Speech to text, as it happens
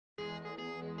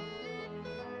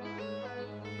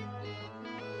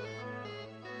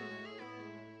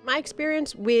My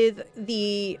experience with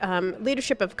the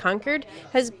leadership of Concord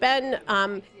has been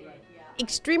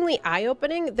extremely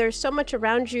eye-opening. There's so much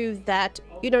around you that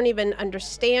you don't even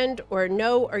understand or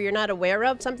know or you're not aware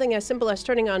of. Something as simple as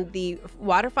turning on the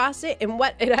water faucet and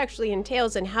what it actually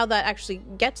entails and how that actually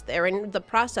gets there and the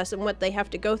process and what they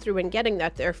have to go through in getting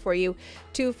that there for you,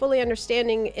 to fully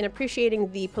understanding and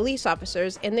appreciating the police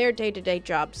officers and their day-to-day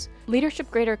jobs. Leadership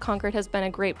Greater Concord has been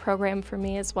a great program for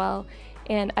me as well.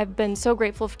 And I've been so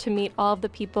grateful to meet all of the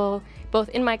people, both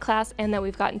in my class and that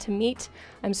we've gotten to meet.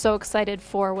 I'm so excited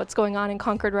for what's going on in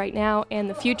Concord right now and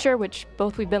the future, which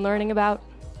both we've been learning about.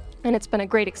 And it's been a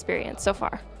great experience so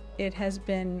far. It has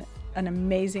been an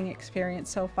amazing experience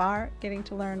so far, getting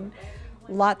to learn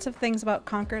lots of things about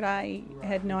Concord I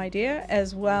had no idea,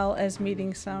 as well as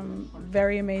meeting some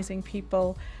very amazing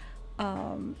people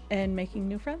and making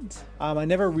new friends. I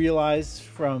never realized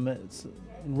from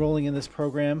enrolling in this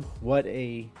program what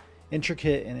a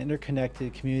intricate and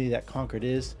interconnected community that Concord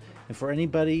is. And for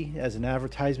anybody, as an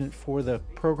advertisement for the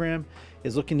program,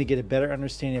 is looking to get a better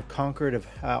understanding of Concord, of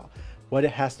what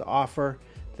it has to offer,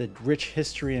 the rich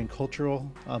history and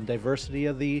cultural diversity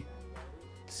of the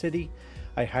city,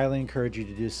 I highly encourage you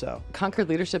to do so. Concord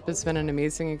Leadership has been an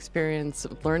amazing experience,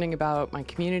 learning about my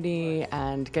community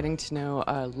and getting to know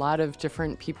a lot of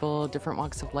different people, different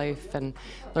walks of life, and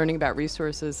learning about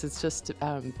resources. It's just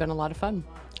been a lot of fun.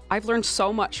 I've learned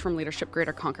so much from Leadership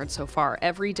Greater Concord so far.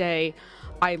 Every day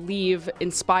I leave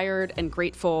inspired and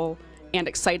grateful and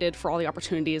excited for all the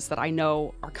opportunities that I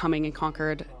know are coming in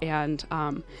Concord, and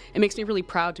it makes me really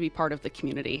proud to be part of the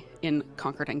community in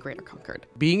Concord and Greater Concord.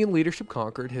 Being in Leadership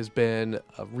Concord has been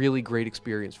a really great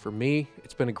experience for me.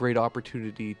 It's been a great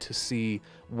opportunity to see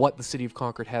what the city of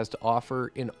Concord has to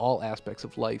offer in all aspects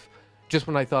of life. Just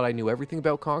when I thought I knew everything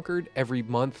about Concord, every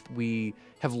month we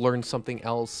have learned something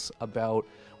else about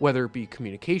whether it be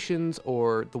communications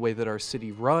or the way that our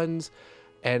city runs.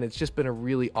 And it's just been a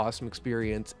really awesome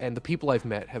experience, and the people I've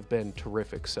met have been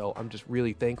terrific, so I'm just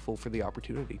really thankful for the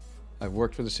opportunity. I've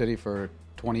worked for the city for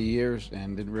 20 years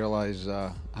and didn't realize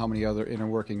how many other inner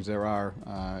workings there are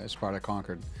as part of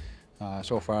Concord.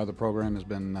 So far the program has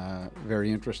been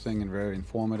very interesting and very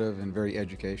informative and very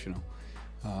educational.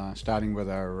 Starting with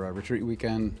our retreat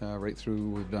weekend right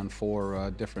through, we've done 4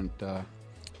 different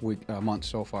months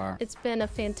so far. It's been a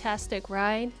fantastic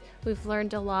ride. We've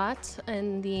learned a lot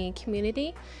in the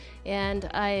community, and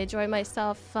I enjoy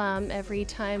myself every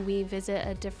time we visit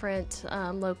a different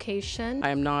location. I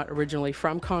am not originally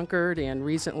from Concord and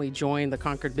recently joined the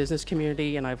Concord business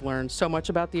community, and I've learned so much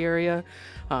about the area,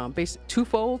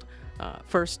 twofold.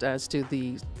 First, as to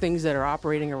the things that are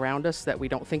operating around us that we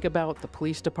don't think about, the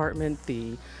police department,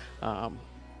 the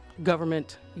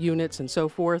government units and so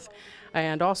forth,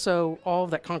 and also all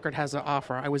that Concord has to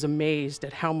offer. I was amazed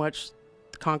at how much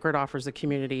Concord offers the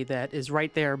community that is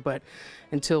right there, but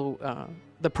until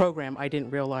the program I didn't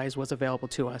realize was available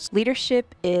to us.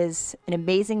 Leadership is an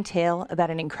amazing tale about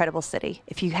an incredible city.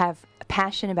 If you have a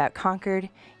passion about Concord,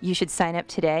 you should sign up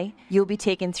today. You'll be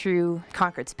taken through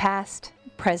Concord's past,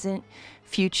 present,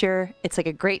 future. It's like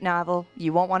a great novel.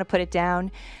 You won't want to put it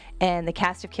down, and the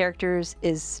cast of characters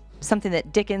is something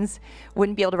that Dickens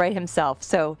wouldn't be able to write himself.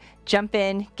 So jump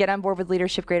in, get on board with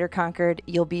Leadership Greater Concord.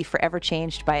 You'll be forever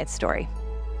changed by its story.